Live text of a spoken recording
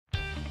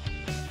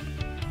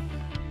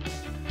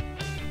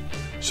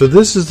So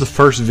this is the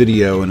first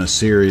video in a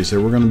series that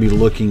we're going to be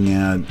looking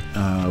at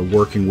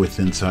working with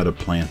inside of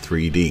Plant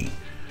 3D.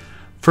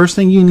 First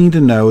thing you need to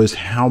know is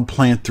how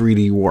Plant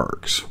 3D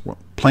works.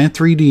 Plant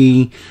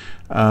 3D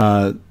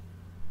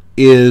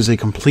is a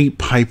complete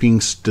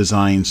piping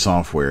design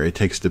software. It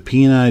takes the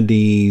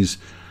P&IDs,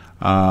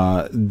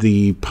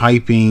 the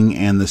piping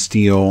and the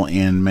steel,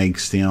 and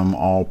makes them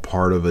all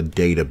part of a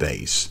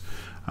database.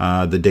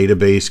 The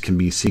database can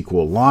be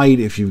SQLite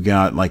if you've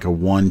got like a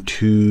 1,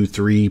 2,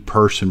 3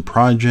 person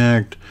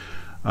project,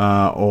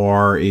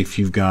 or if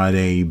you've got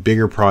a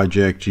bigger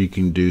project, you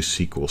can do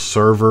SQL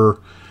Server.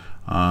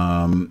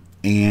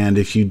 And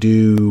if you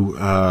do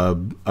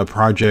a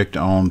project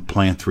on on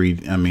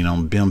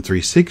BIM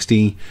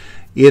 360,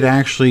 it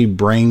actually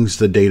brings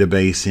the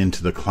database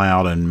into the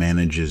cloud and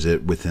manages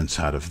it with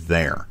inside of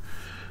there.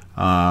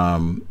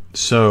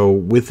 So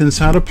with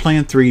inside of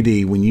Plant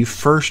 3D, when you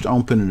first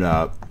open it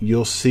up,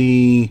 you'll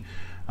see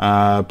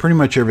pretty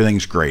much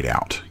everything's grayed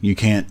out. You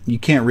can't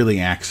really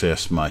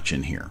access much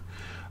in here.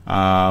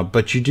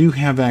 But you do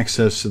have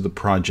access to the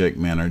project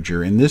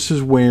manager, and this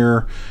is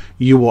where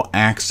you will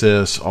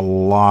access a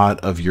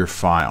lot of your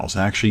files.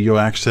 Actually, you'll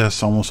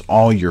access almost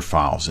all your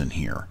files in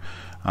here.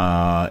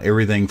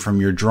 Everything from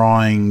your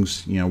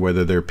drawings,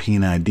 whether they're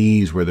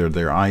P&IDs, whether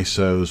they're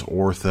ISOs,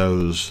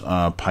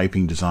 orthos,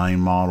 piping design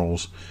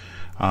models.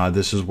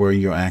 This is where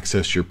you'll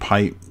access your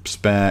pipe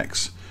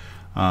specs.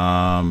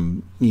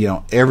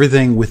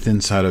 Everything within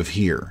inside of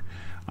here.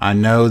 I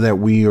know that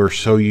we are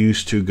so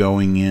used to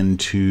going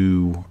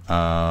into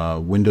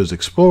Windows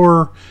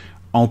Explorer,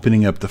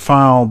 opening up the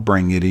file,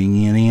 bringing it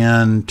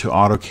in to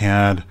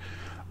AutoCAD.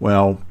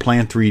 Well,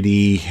 Plant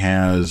 3D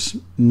has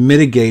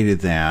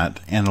mitigated that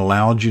and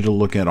allowed you to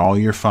look at all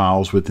your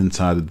files within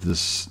inside of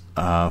this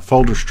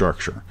folder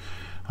structure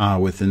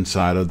within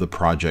inside of the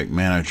project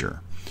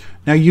manager.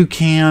 Now you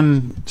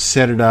can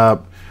set it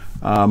up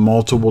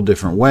multiple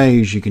different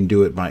ways. You can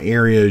do it by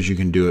areas. You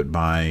can do it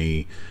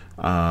by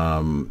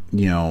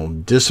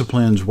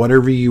disciplines,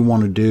 whatever you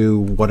want to do,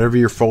 whatever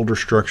your folder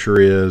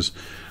structure is.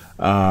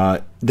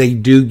 They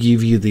do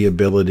give you the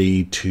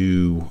ability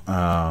to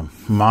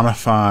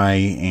modify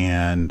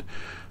and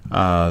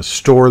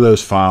store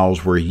those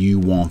files where you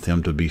want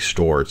them to be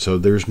stored. So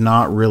there's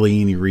not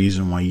really any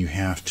reason why you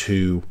have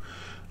to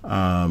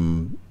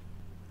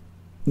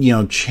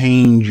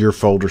change your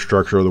folder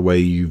structure or the way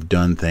you've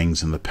done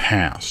things in the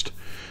past.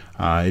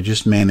 It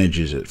just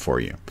manages it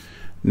for you.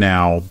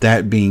 Now,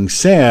 that being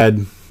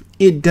said,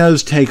 it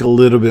does take a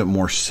little bit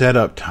more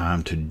setup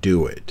time to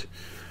do it.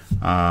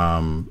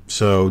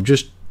 So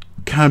just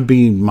kind of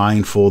be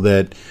mindful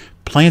that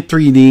Plant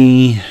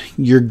 3D,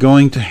 you're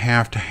going to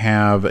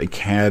have a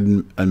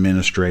CAD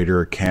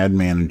administrator, a CAD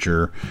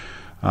manager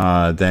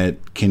that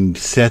can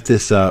set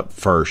this up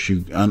first.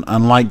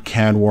 Unlike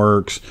CAD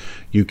Works,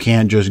 you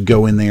can't just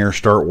go in there,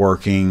 start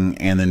working,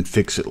 and then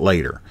fix it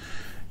later.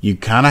 You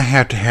kind of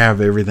have to have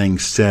everything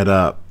set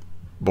up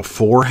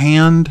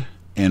beforehand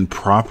and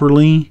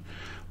properly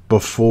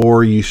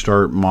before you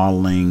start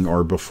modeling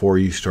or before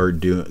you start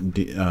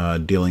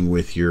dealing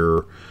with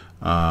your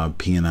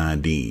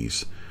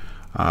P&IDs.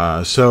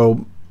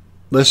 So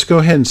let's go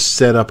ahead and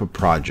set up a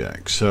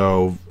project.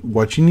 So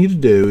what you need to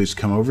do is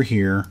come over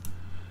here,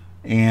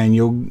 and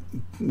you'll,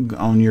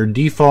 on your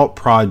default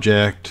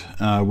project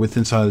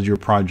inside your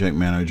project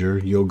manager,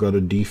 you'll go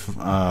to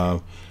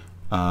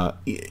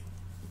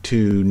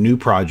new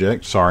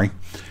project,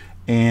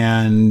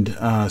 and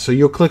so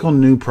you'll click on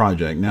new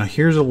project. Now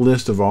here's a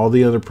list of all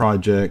the other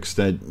projects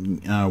that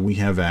we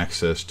have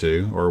access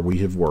to or we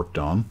have worked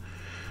on.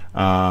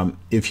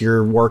 If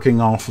you're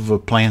working off of a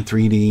Plant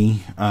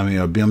 3D,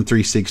 a BIM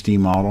 360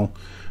 model,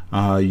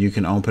 you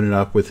can open it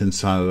up with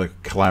inside of the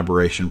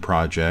collaboration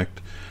project,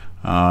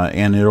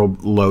 and it'll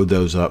load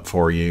those up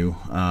for you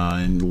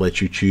and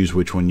let you choose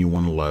which one you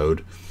want to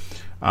load.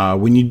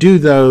 When you do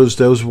those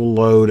will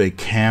load a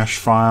cache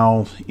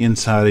file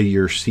inside of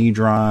your C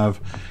drive,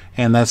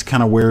 and that's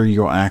kind of where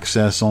you'll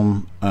access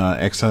them,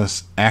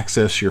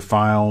 access your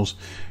files.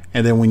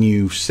 And then when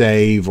you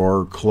save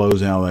or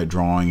close out that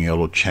drawing,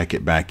 it'll check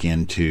it back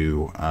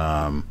into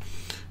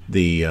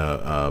the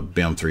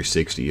BIM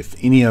 360. If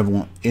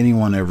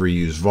anyone ever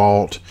used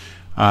Vault,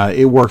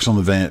 it works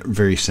on the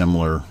very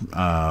similar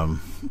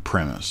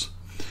premise.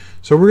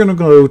 So we're going to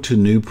go to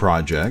New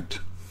Project.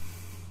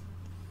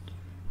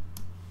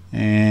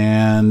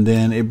 And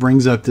then it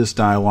brings up this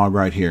dialog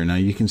right here. Now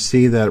you can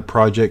see that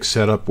Project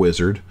Setup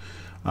Wizard.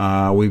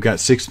 We've got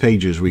 6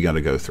 pages we got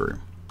to go through.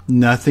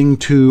 Nothing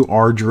too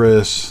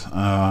arduous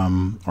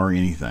or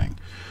anything.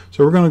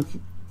 So we're going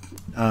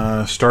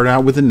to start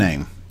out with a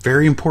name.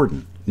 Very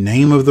important.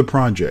 Name of the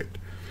project.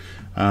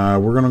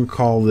 We're going to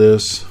call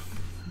this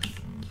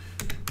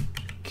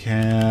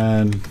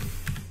CAD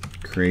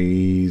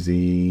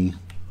Crazy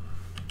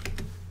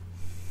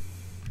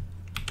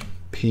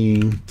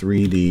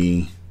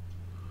P3D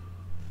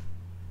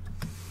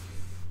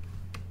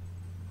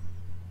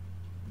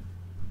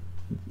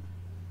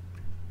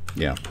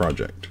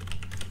project.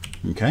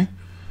 Okay.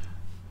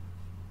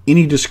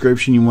 Any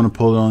description you want to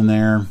put on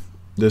there,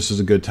 this is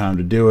a good time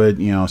to do it.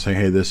 Say,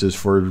 hey, this is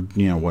for,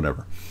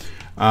 whatever.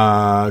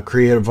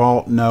 Create a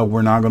vault. No,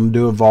 we're not going to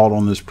do a vault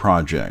on this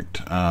project.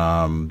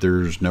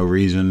 There's no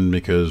reason,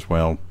 because,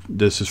 well,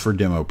 this is for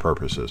demo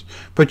purposes.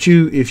 But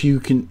if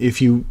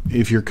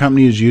your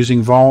company is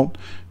using Vault,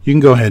 you can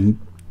go ahead and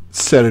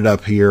set it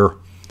up here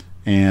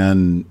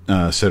and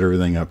set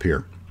everything up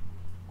here.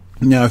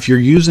 Now, if you're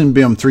using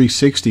BIM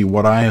 360,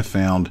 what I have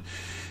found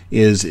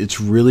is it's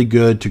really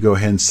good to go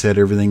ahead and set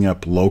everything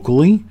up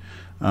locally,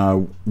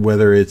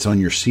 whether it's on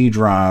your C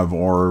drive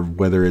or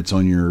whether it's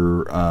on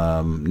your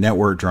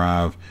network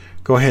drive.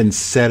 Go ahead and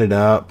set it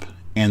up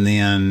and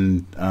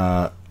then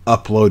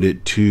upload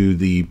it to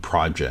the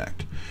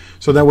project.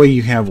 So that way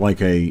you have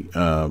like a,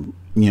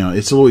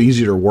 it's a little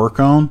easier to work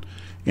on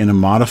and to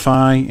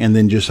modify, and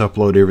then just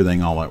upload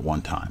everything all at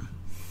one time.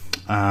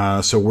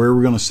 So where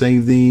we're going to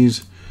save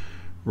these,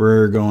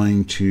 we're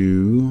going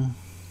to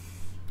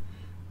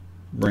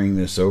bring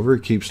this over.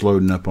 It keeps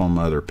loading up on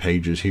my other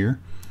pages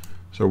here.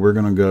 So we're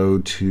going to go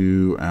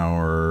to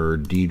our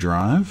D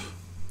drive,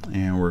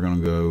 and we're going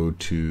to go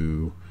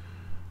to,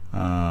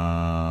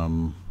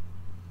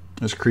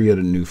 let's create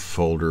a new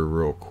folder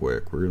real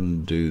quick. We're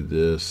going to do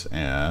this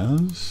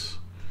as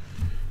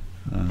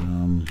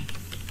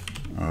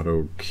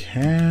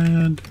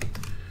AutoCAD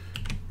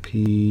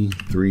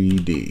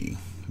P3D.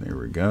 There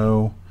we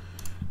go.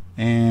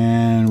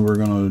 And we're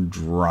going to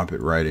drop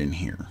it right in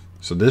here.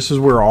 So this is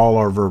where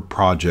all of our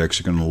projects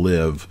are going to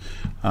live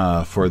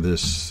for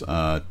this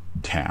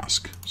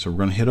task. So we're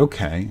going to hit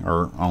OK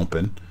or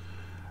open.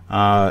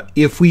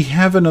 If we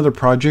have another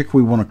project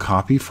we want to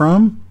copy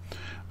from,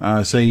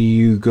 say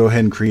you go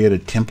ahead and create a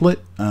template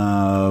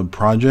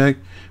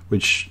project,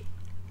 which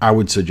I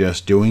would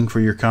suggest doing for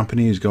your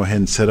company, is go ahead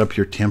and set up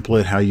your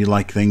template, how you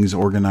like things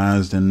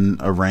organized and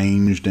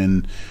arranged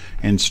and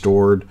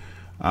stored.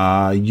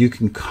 You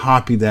can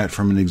copy that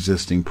from an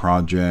existing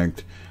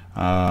project,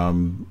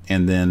 and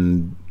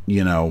then,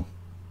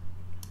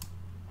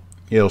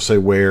 it'll say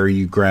where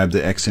you grab the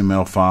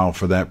XML file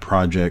for that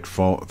project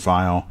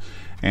file,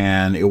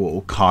 and it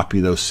will copy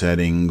those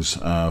settings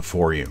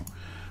for you.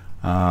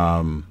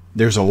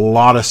 There's a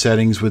lot of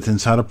settings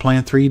inside of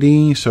Plant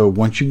 3D, so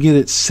once you get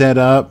it set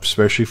up,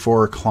 especially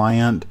for a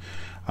client,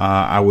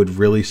 I would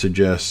really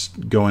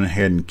suggest going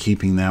ahead and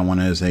keeping that one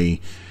as a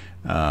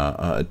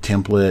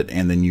template,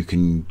 and then you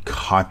can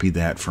copy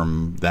that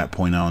from that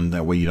point on.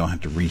 That way you don't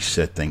have to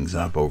reset things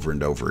up over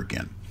and over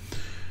again.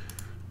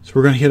 So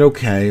we're going to hit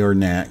OK or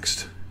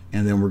next,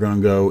 and then we're going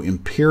to go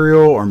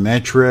Imperial or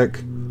metric.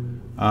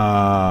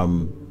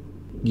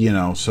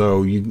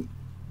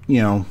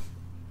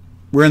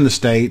 We're in the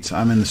States.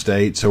 I'm in the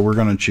States, so we're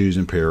going to choose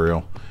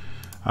Imperial.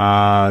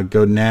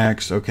 Go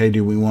next. Okay,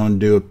 do we want to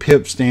do a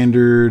PIP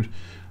standard,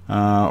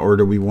 or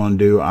do we want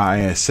to do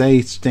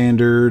ISA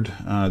standard?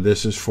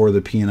 This is for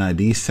the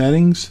P&ID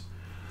settings.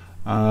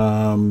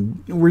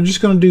 We're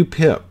just going to do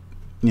PIP.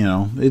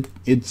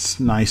 It's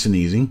nice and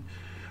easy.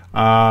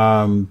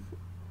 Where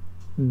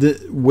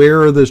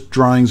are the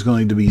drawings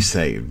going to be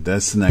saved?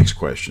 That's the next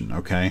question.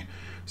 Okay.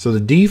 So the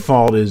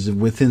default is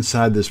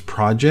inside this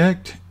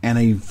project and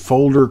a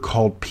folder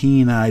called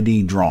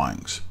P&ID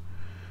drawings.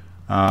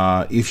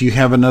 If you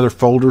have another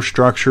folder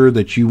structure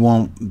that you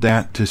want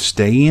that to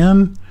stay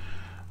in,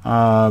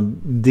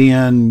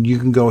 then you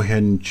can go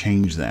ahead and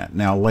change that.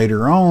 Now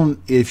later on,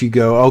 if you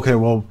go, okay,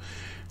 well,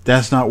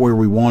 that's not where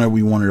we want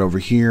it over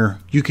here,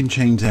 you can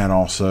change that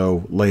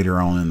also later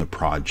on in the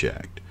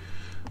project.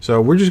 So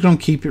we're just going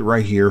to keep it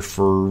right here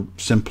for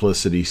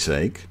simplicity's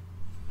sake.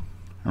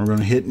 And we're going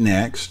to hit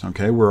next.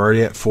 Okay, we're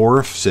already at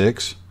 4 of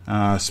 6.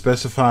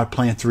 Specify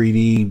Plant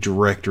 3D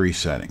directory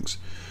settings.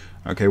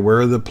 Okay, where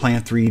are the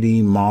Plant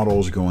 3D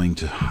models going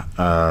to,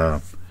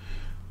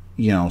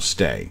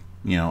 stay?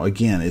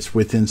 Again, it's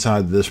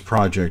inside this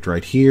project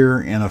right here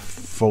in a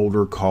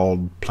folder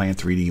called Plant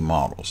 3D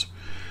models.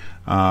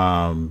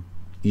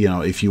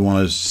 If you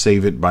want to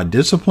save it by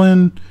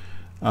discipline,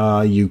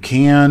 you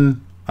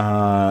can,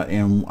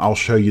 and I'll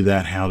show you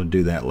how to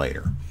do that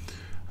later.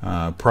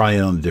 Probably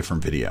on a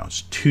different video.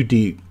 It's too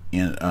deep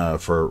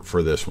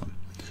for this one.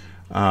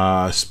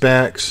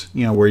 Specs,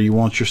 where you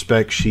want your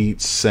spec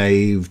sheets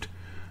saved,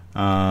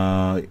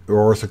 or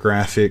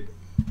orthographic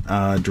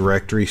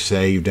directory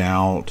saved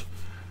out.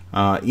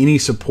 Any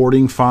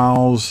supporting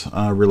files,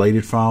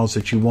 related files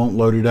that you want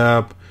loaded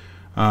up.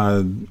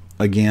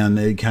 Again,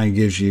 it kind of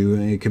gives you,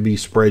 it could be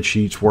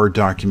spreadsheets, Word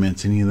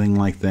documents, anything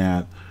like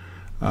that.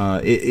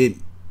 It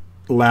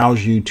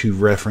allows you to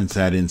reference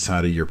that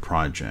inside of your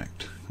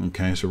project.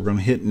 Okay, so we're going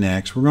to hit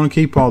next. We're going to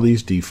keep all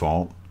these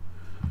default.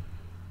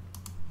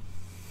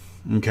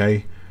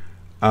 Okay,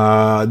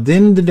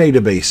 then the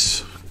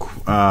database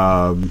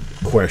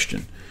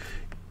question.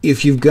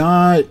 If you've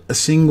got a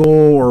single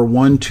or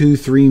 1, 2,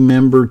 3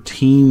 member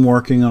team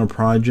working on a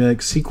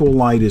project,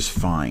 SQLite is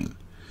fine.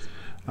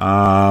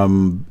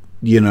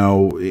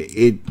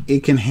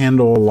 It can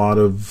handle a lot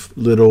of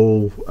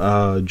little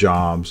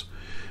jobs.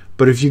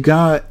 But if you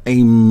got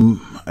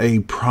a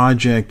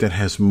project that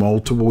has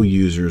multiple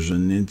users,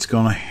 and it's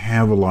going to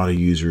have a lot of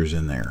users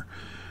in there,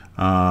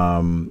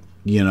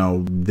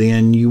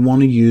 then you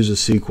want to use a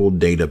SQL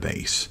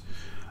database.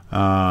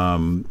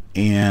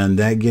 And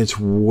that gets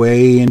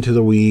way into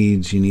the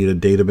weeds. You need a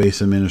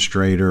database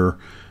administrator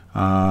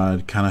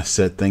to kind of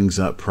set things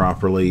up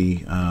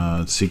properly,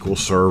 SQL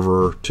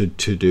Server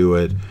to do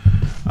it.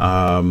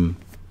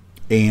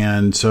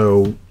 And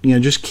so,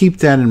 just keep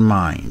that in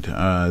mind.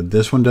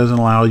 This one doesn't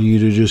allow you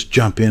to just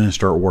jump in and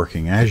start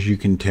working, as you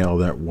can tell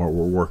that what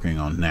we're working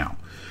on now.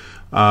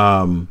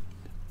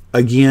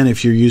 Again,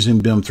 if you're using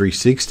BIM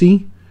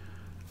 360,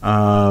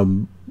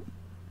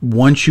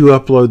 once you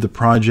upload the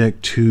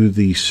project to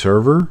the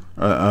server,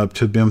 up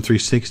to BIM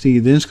 360,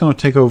 then it's going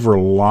to take over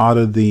a lot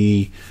of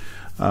the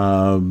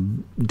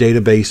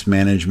database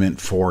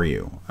management for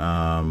you.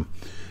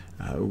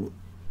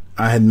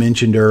 I had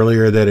mentioned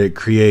earlier that it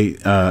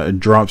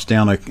drops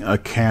down a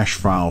cache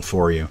file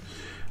for you,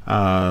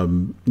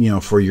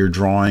 for your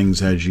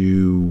drawings as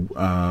you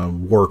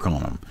work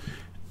on them.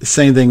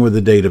 Same thing with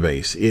the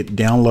database. It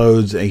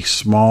downloads a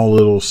small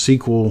little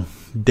SQL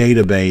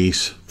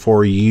database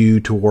for you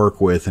to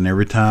work with, and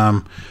every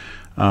time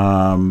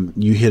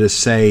you hit a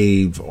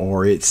save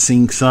or it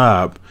syncs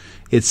up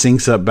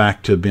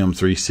back to BIM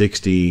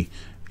 360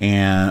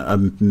 and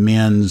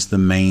amends the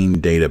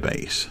main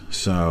database.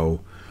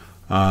 So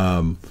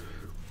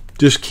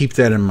just keep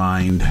that in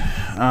mind.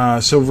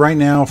 So right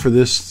now, for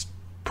this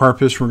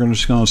purpose, we're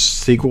just going to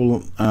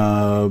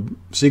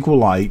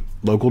SQLite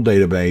local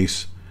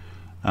database.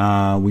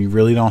 We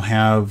really don't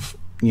have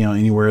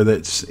anywhere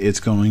it's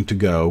going to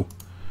go.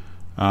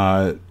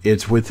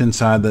 It's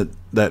inside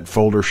that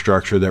folder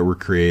structure that we're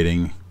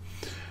creating.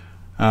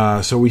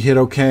 So we hit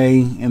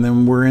OK, and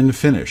then we're in the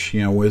finish.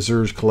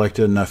 Wizards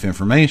collected enough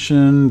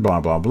information,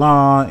 blah blah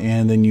blah,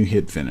 and then you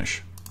hit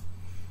finish.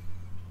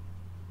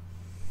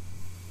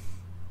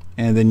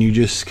 And then you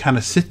just kind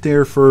of sit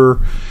there for,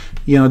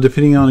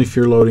 depending on if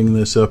you're loading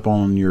this up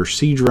on your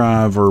C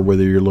drive or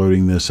whether you're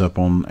loading this up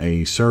on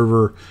a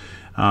server.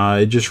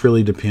 It just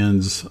really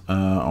depends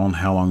on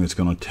how long it's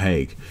going to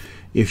take.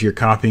 If you're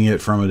copying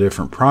it from a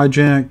different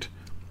project,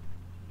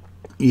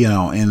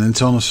 and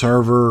it's on a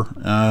server,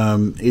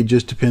 it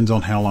just depends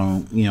on how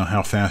long,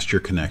 how fast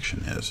your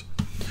connection is.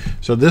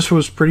 So this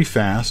was pretty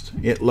fast.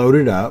 It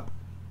loaded up,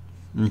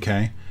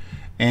 okay,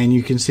 and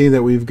you can see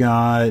that we've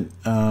got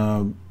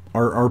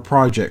our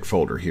project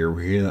folder here.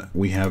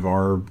 We have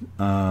our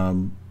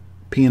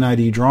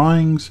P&ID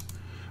drawings.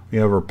 We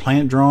have our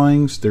plant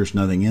drawings. There's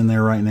nothing in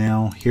there right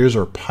now. Here's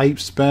our pipe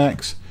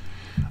specs.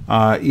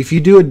 If you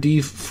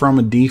do from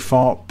a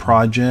default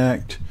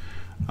project,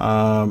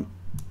 Plant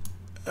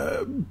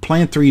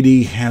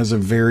 3D has a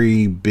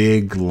very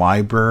big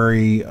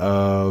library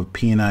of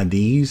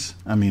P&IDs,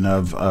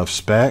 of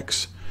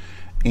specs,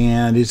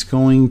 and it's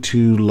going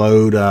to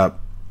load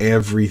up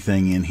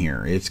everything in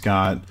here. It's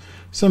got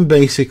some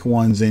basic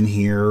ones in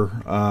here.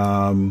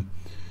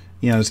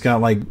 It's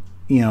got like,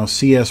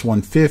 CS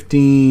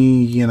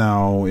 150,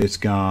 it's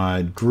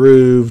got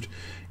grooved,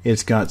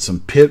 it's got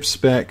some pip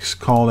specs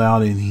called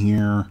out in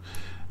here,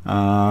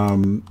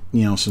 some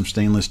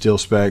stainless steel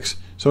specs.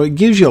 So it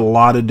gives you a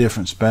lot of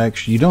different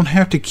specs. You don't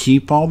have to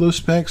keep all those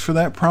specs for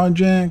that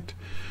project.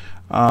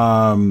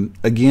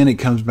 Again, it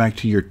comes back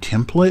to your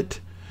template.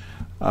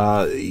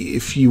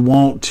 If you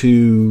want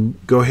to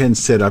go ahead and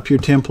set up your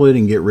template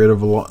and get rid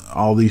of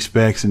all these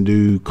specs and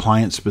do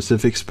client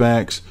specific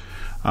specs,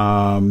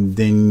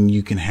 then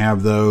you can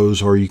have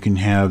those, or you can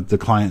have the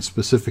client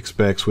specific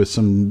specs with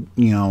some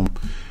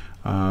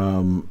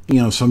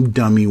some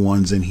dummy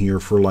ones in here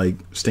for like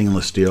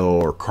stainless steel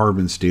or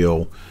carbon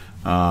steel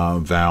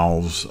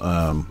valves,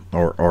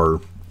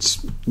 or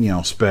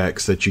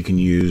specs that you can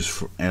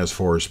use as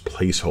far as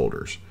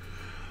placeholders,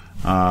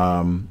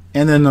 and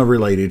then the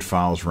related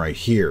files right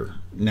here.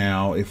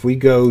 Now if we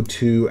go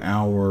to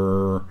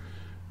our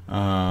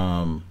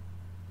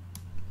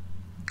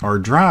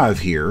drive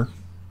here,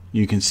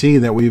 you can see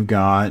that we've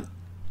got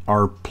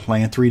our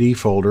Plant 3D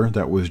folder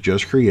that was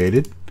just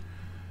created,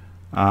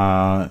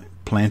 Plant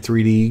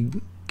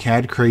 3D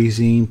CAD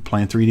Crazy,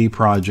 Plant 3D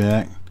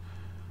project,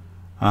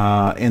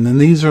 and then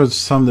these are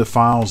some of the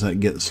files that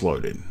gets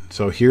loaded.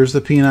 So here's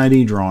the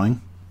P&ID drawing.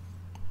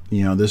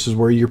 This is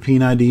where your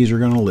P&IDs are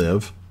going to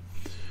live.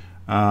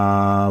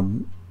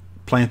 Plant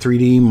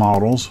 3D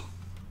models.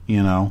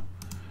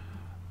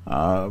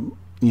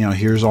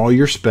 Here's all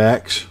your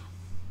specs.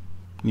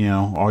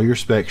 All your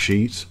spec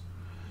sheets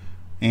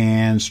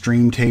and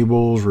stream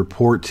tables,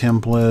 report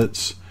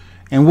templates,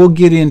 and we'll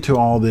get into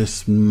all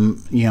this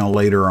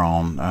later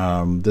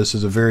on. This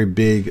is a very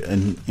big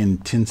and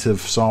intensive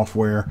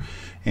software,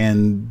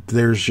 and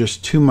there's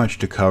just too much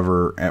to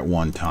cover at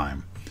one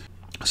time.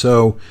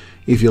 So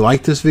if you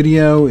like this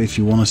video, if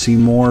you want to see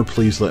more,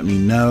 please let me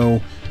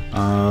know.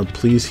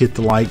 Please hit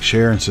the like,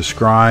 share, and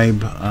subscribe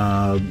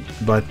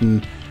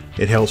button.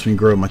 It helps me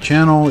grow my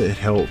channel. It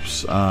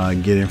helps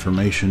get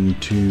information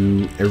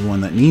to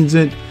everyone that needs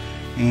it.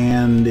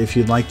 And if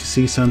you'd like to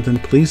see something,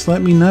 please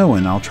let me know,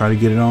 and I'll try to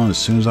get it on as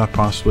soon as I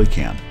possibly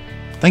can.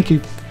 Thank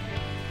you.